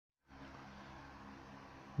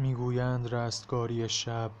میگویند رستگاری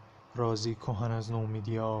شب رازی کهن از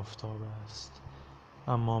نومیدی آفتاب است،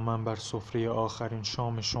 اما من بر سفره آخرین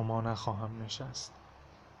شام شما نخواهم نشست.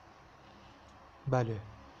 بله،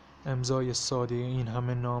 امضای ساده این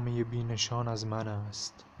همه نامه بی‌نشان از من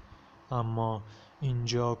است، اما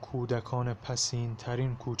اینجا کودکان پسین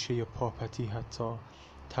ترین کوچه پاپتی حتی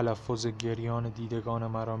تلفظ گریان دیدگان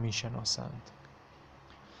مرا میشناسند.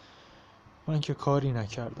 من که کاری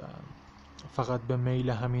نکردم، فقط به میل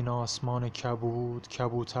همین آسمان کبود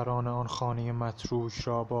کبوتران آن خانه متروک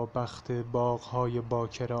را با بخت باغ‌های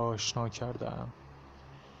باکر آشنا کردم.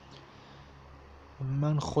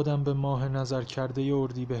 من خودم به ماه نظر کرده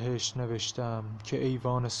اردیبهشت نوشتم که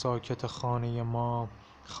ایوان ساکت خانه ما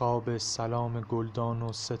خواب سلام گلدان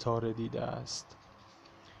و ستاره دیده است.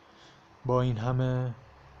 با این همه،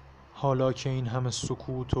 حالا که این همه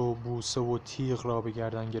سکوت و بوسه و تیغ را به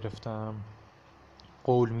گردن گرفتم،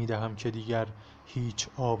 قول می دهم که دیگر هیچ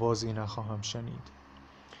آوازی نخواهم شنید،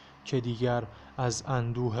 که دیگر از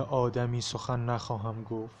اندوه آدمی سخن نخواهم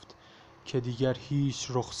گفت، که دیگر هیچ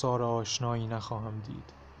رخسار آشنایی نخواهم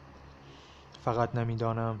دید. فقط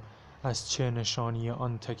نمیدانم از چه نشانی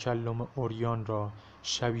آن تکلم عریان را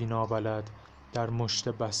شبی نابلد در مشت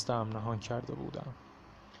بسته‌ام نهان کرده بودم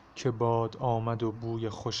که باد آمد و بوی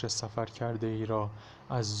خوش سفر کرده ای را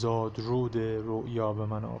از زادرود رؤیا به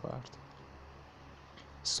من آورد.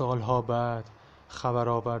 سالها بعد خبر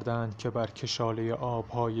آوردند که بر کشاله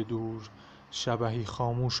آبهای دور شبحی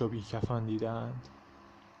خاموش و بیکفن دیدند.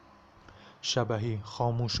 شبحی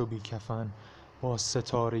خاموش و بیکفن با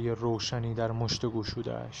ستاره روشنی در مشت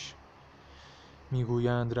گشوده‌اش.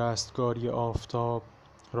 میگویند رستگاری آفتاب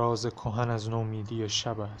راز کهن از نومیدی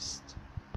شب است.